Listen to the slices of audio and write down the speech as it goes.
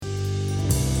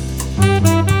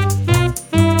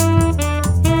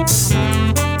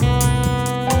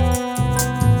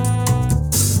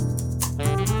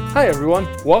Hi everyone,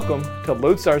 welcome to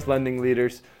Lodestore's Lending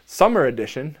Leaders Summer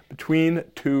Edition, Between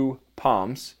Two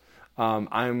Palms.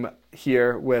 I'm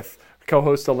here with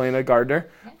co-host Elena Gardner,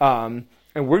 and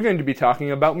we're going to be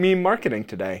talking about meme marketing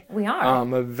today. We are.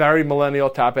 A very millennial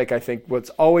topic. I think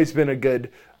what's always been a good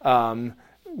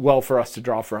well for us to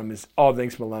draw from is all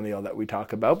things millennial that we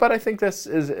talk about, but I think this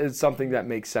is something that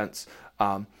makes sense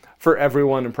for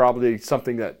everyone and probably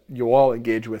something that you all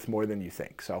engage with more than you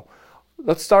think. So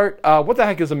let's start. What the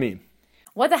heck is a meme?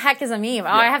 What the heck is a meme? Oh,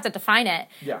 I have to define it.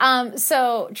 Yeah.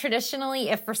 So traditionally,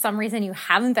 if for some reason you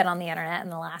haven't been on the internet in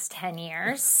the last 10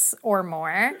 years or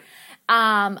more,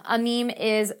 a meme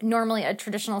is normally a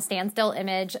traditional standstill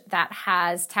image that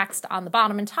has text on the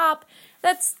bottom and top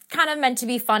that's kind of meant to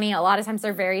be funny. A lot of times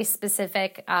they're very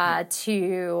specific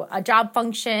to a job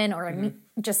function or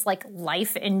just like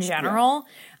life in general.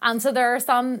 Yeah. So there are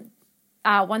some...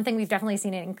 one thing we've definitely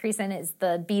seen an increase in is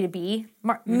the B2B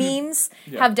memes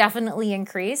have definitely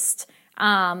increased.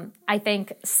 I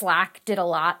think Slack did a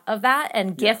lot of that,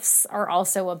 and GIFs are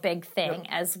also a big thing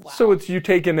as well. So it's you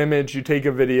take an image, you take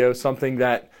a video, something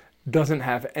that doesn't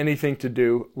have anything to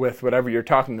do with whatever you're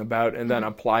talking about, and then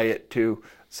apply it to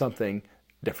something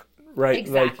different, right?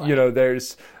 Exactly. Like,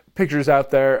 there's pictures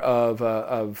out there of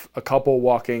a couple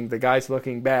walking, the guy's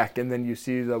looking back, and then you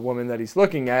see the woman that he's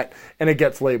looking at, and it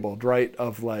gets labeled, right,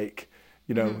 of like,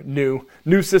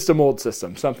 new system, old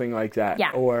system, something like that.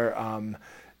 Yeah. Or,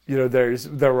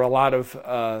 there were a lot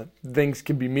of things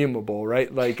can be memeable,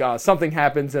 right? Like something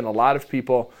happens and a lot of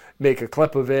people make a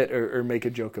clip of it or make a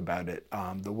joke about it.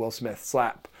 The Will Smith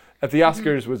slap at the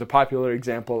Oscars was a popular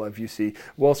example of you see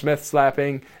Will Smith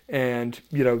slapping and,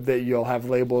 that you'll have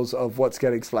labels of what's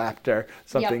getting slapped or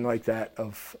something like that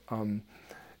of,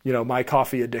 my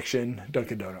coffee addiction,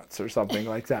 Dunkin' Donuts or something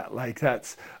like that. Like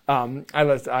that's,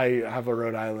 I have a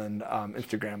Rhode Island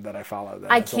Instagram that I follow.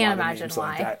 That I can't imagine why.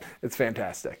 like that. It's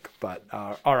fantastic, but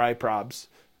RI Probs,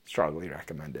 strongly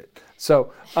recommend it.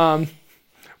 So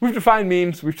we've defined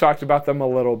memes. We've talked about them a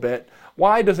little bit.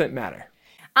 Why does it matter?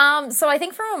 So I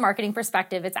think from a marketing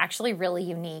perspective, it's actually really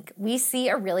unique. We see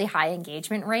a really high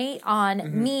engagement rate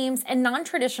on memes and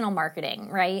non-traditional marketing,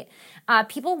 right?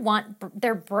 People want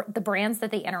the brands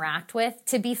that they interact with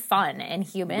to be fun and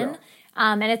human.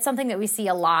 Yeah. And it's something that we see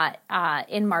a lot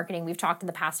in marketing. We've talked in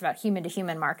the past about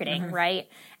human-to-human marketing, right?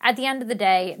 At the end of the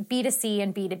day, B2C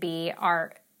and B2B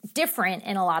are different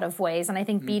in a lot of ways. And I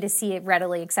think B2C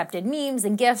readily accepted memes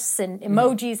and GIFs and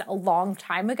emojis a long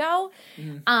time ago.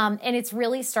 And it's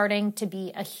really starting to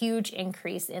be a huge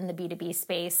increase in the B2B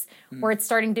space where it's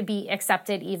starting to be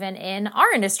accepted even in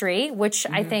our industry, which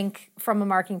I think from a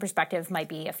marketing perspective might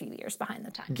be a few years behind the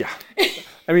time. Yeah.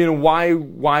 I mean, why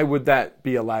would that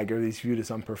be a lag? Are these viewed as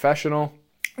unprofessional?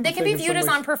 They can be viewed as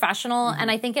unprofessional.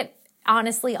 And I think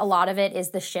honestly, a lot of it is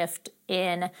the shift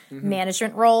in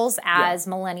management roles as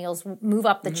millennials move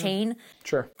up the chain.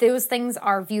 Sure. Those things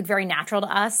are viewed very natural to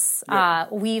us. Yeah.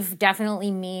 We've definitely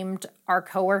memed our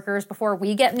coworkers before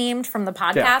we get memed from the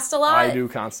podcast a lot. I do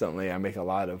constantly. I make a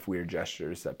lot of weird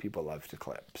gestures that people love to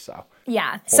clip. So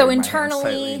yeah. So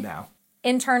internally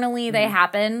they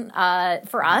happen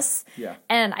for us. Yeah.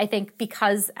 And I think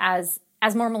because as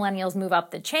more millennials move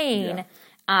up the chain,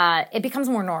 it becomes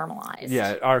more normalized.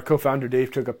 Yeah, our co-founder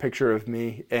Dave took a picture of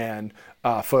me and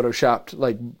photoshopped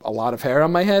like a lot of hair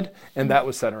on my head, and that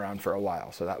was sent around for a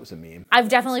while, so that was a meme. I've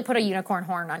definitely put a unicorn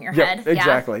horn on your head.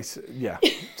 Exactly. Yeah.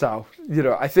 So,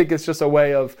 I think it's just a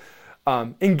way of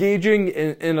engaging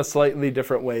in a slightly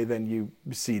different way than you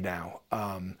see now.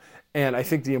 And I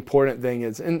think the important thing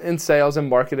is in sales and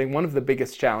marketing, one of the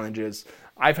biggest challenges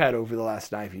I've had over the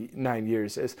last 9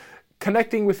 years is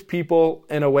connecting with people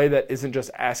in a way that isn't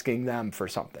just asking them for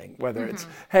something, whether it's,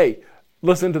 hey,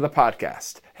 listen to the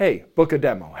podcast, hey, book a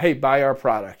demo, hey, buy our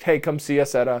product, hey, come see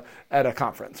us at a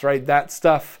conference, right? That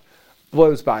stuff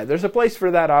blows by. There's a place for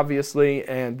that, obviously,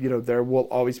 and there will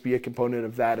always be a component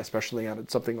of that, especially on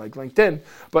something like LinkedIn,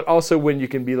 but also when you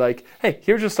can be like, hey,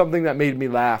 here's just something that made me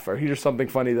laugh, or here's something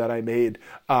funny that I made,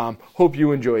 hope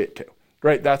you enjoy it too,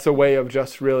 right? That's a way of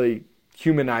just really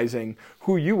humanizing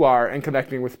who you are and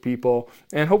connecting with people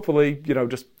and hopefully,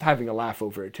 just having a laugh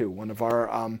over it too. One of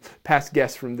our past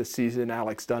guests from this season,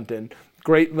 Alex Dunton,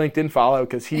 great LinkedIn follow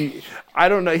because he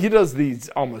does these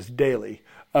almost daily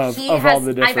of all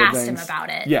the different things. I've asked him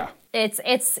about it. Yeah. He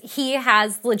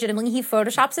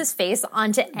photoshops his face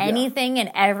onto anything and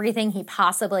everything he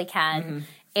possibly can.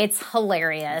 It's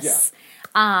hilarious. Yeah.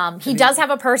 He does have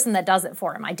a person that does it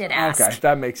for him. I did ask. Okay,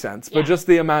 that makes sense. But just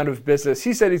the amount of business,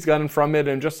 he said he's gotten from it,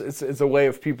 and just it's a way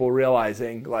of people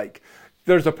realizing, like,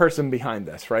 there's a person behind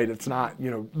this, right? It's not,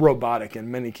 robotic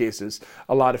in many cases.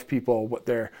 A lot of people, what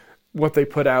they're what they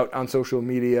put out on social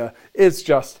media is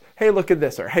just, hey, look at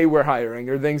this, or hey, we're hiring,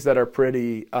 or things that are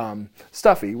pretty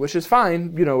stuffy, which is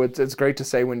fine. You know, it's great to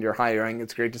say when you're hiring.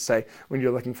 It's great to say when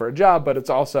you're looking for a job, but it's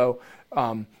also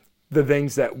the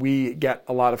things that we get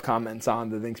a lot of comments on,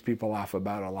 the things people laugh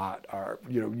about a lot are,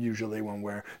 you know, usually when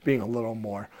we're being a little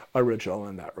more original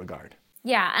in that regard.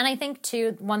 Yeah, and I think,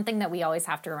 too, one thing that we always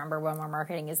have to remember when we're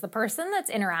marketing is the person that's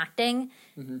interacting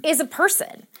is a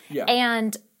person. Yeah.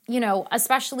 And, you know,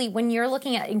 especially when you're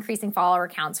looking at increasing follower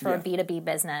counts for a B2B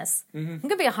business, I'm going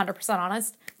to be 100%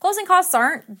 honest. Closing costs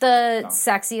aren't the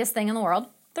sexiest thing in the world.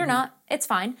 They're not. It's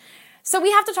fine. So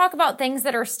we have to talk about things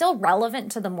that are still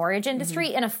relevant to the mortgage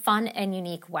industry in a fun and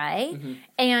unique way.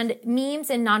 And memes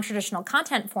in non-traditional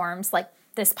content forms like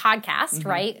this podcast,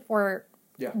 right? Or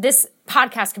this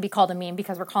podcast could be called a meme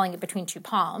because we're calling it Between Two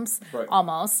Palms,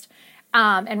 almost.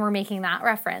 And we're making that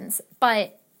reference.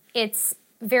 But it's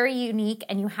very unique,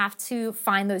 and you have to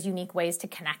find those unique ways to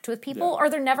connect with people, or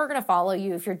they're never going to follow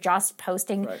you if you're just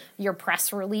posting your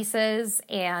press releases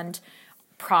and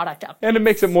product up. And it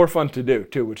makes it more fun to do,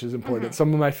 too, which is important.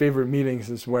 Some of my favorite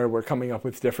meetings is where we're coming up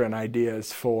with different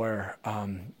ideas for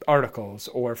articles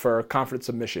or for conference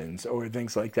submissions or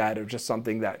things like that, or just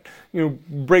something that, you know,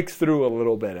 breaks through a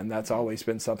little bit. And that's always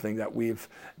been something that we've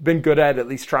been good at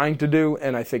least trying to do,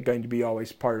 and I think going to be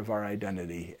always part of our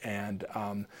identity. And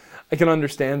I can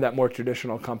understand that more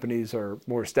traditional companies or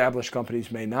more established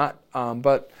companies may not,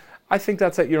 but I think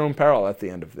that's at your own peril at the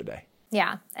end of the day.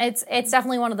 Yeah, it's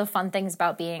definitely one of the fun things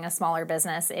about being a smaller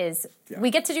business is we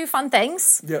get to do fun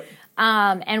things,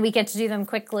 and we get to do them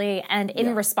quickly and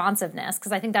in responsiveness,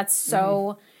 because I think that's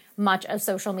so much of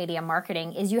social media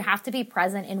marketing is you have to be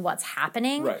present in what's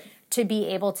happening to be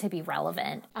able to be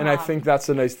relevant. And I think that's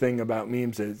the nice thing about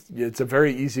memes is it's a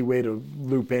very easy way to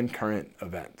loop in current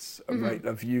events, right?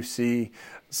 If you see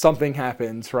something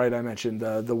happens, right? I mentioned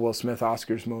the Will Smith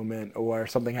Oscars moment, or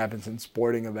something happens in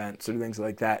sporting events or things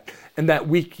like that. And that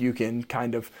week you can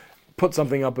kind of put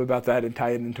something up about that and tie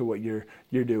it into what you're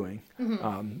doing.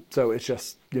 So it's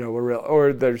just, you know, a real,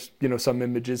 or there's, you know, some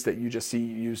images that you just see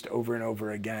used over and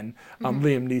over again.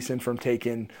 Liam Neeson from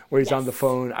Taken, where he's on the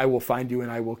phone, I will find you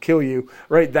and I will kill you,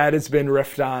 right? That has been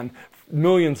riffed on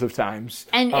millions of times.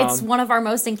 And it's one of our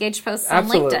most engaged posts on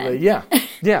LinkedIn. Yeah.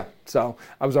 Yeah. So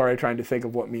I was already trying to think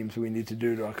of what memes we need to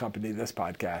do to accompany this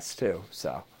podcast too.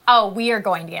 So. Oh, we are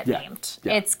going to get named.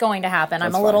 Yeah. It's going to happen.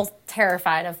 That's I'm a little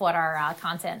terrified of what our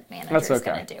content manager is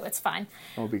going to do. It's fine.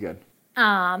 It'll be good.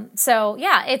 So,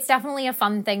 yeah, it's definitely a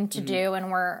fun thing to do,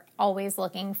 and we're always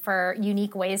looking for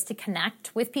unique ways to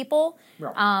connect with people.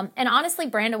 And honestly,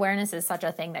 brand awareness is such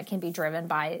a thing that can be driven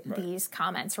by these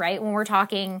comments, right? When we're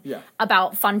talking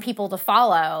about fun people to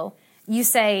follow, you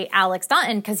say Alex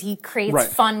Dutton because he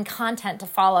creates fun content to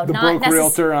follow. The Broke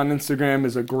Realtor on Instagram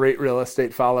is a great real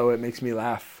estate follow. It makes me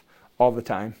laugh all the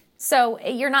time. So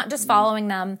you're not just following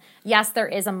them. Yes, there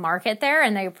is a market there,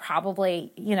 and they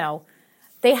probably, you know,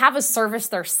 they have a service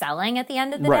they're selling at the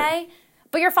end of the day.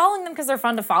 But you're following them because they're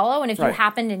fun to follow, and if you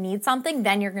happen to need something,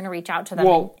 then you're going to reach out to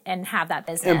them and have that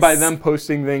business. And by them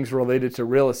posting things related to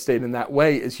real estate in that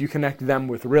way is you connect them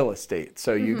with real estate.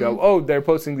 So you go, oh, they're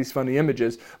posting these funny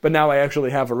images, but now I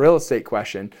actually have a real estate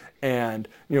question, and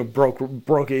you know,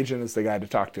 broke agent is the guy to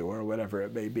talk to, or whatever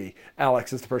it may be.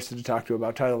 Alex is the person to talk to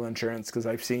about title insurance, because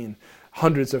I've seen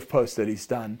hundreds of posts that he's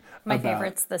done. My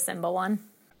favorite's the Simba one.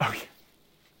 Oh, yeah.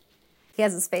 He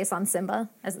has his face on Simba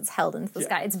as it's held into the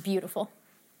sky. It's beautiful.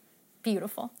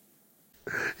 Beautiful.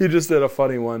 He just did a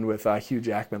funny one with Hugh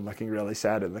Jackman looking really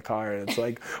sad in the car. And it's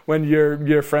like when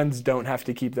your friends don't have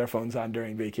to keep their phones on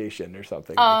during vacation or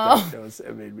something like that.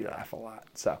 It made me laugh a lot.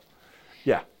 So,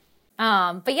 yeah.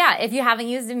 But yeah, if you haven't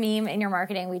used a meme in your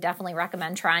marketing, we definitely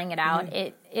recommend trying it out.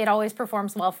 It always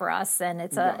performs well for us, and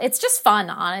it's just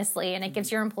fun, honestly, and it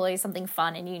gives your employees something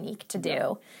fun and unique to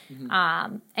do,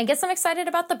 and gets them excited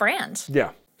about the brand.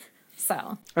 Yeah.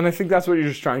 So. And I think that's what you're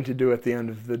just trying to do at the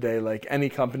end of the day. Like any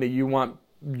company, you want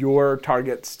your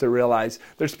targets to realize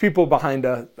there's people behind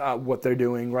what they're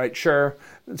doing, right? Sure,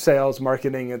 sales,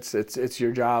 marketing, it's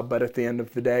your job, but at the end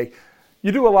of the day,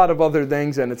 you do a lot of other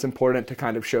things, and it's important to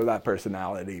kind of show that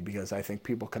personality, because I think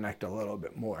people connect a little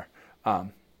bit more.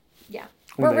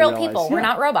 We're real people. We're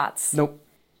not robots. Nope.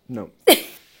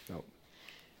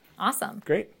 Awesome.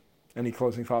 Great. Any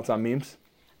closing thoughts on memes?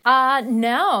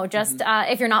 No, just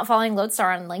if you're not following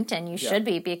Lodestar on LinkedIn, you should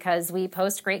be, because we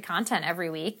post great content every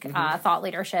week. Thought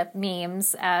leadership,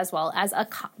 memes, as well as a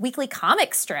weekly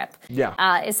comic strip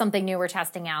is something new we're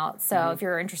testing out. So if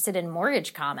you're interested in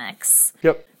mortgage comics,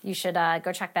 you should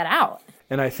go check that out.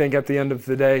 And I think at the end of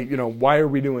the day, you know, why are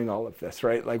we doing all of this,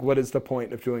 right? Like, what is the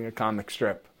point of doing a comic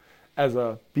strip? as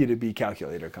a B2B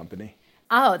calculator company?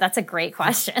 Oh, that's a great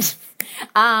question. So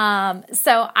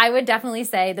I would definitely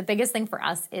say the biggest thing for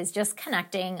us is just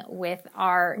connecting with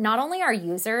not only our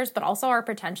users, but also our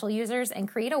potential users, and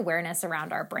create awareness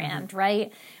around our brand,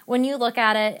 right? When you look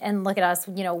at it and look at us,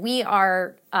 we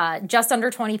are just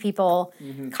under 20 people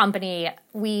company.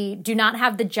 We do not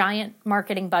have the giant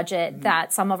marketing budget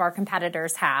that some of our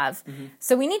competitors have.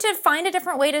 So we need to find a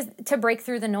different way to break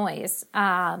through the noise.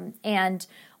 And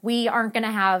we aren't going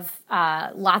to have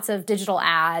lots of digital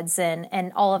ads,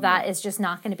 and all of that is just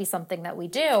not going to be something that we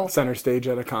do. Center stage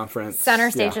at a conference. At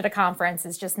a conference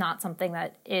is just not something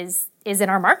that is in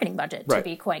our marketing budget, to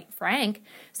be quite frank.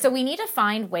 So we need to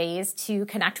find ways to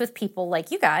connect with people like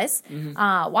you guys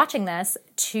watching this,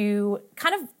 to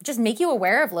kind of just make you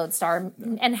aware of Lodestar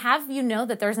and have you know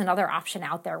that there's another option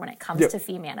out there when it comes to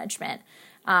fee management.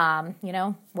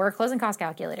 We're a closing cost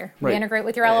calculator. We integrate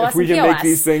with your LOS if we and can POS. make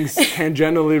these things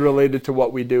tangentially related to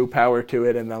what we do, power to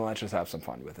it, and then let's just have some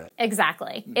fun with it.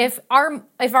 Exactly. If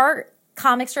our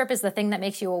comic strip is the thing that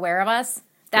makes you aware of us,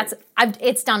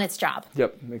 it's done its job.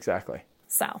 Yep, exactly.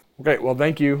 So. Great. Well,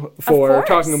 thank you for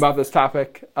talking about this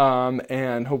topic,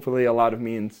 and hopefully a lot of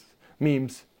memes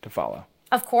to follow.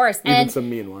 Of course. Even some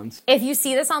mean ones. If you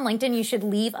see this on LinkedIn, you should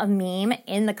leave a meme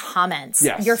in the comments.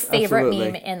 Yes, your favorite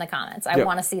absolutely. meme in the comments. I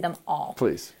want to see them all.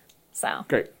 Please. So.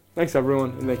 Great. Thanks, everyone,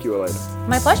 and thank you, Elaine.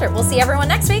 My pleasure. We'll see everyone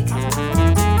next week.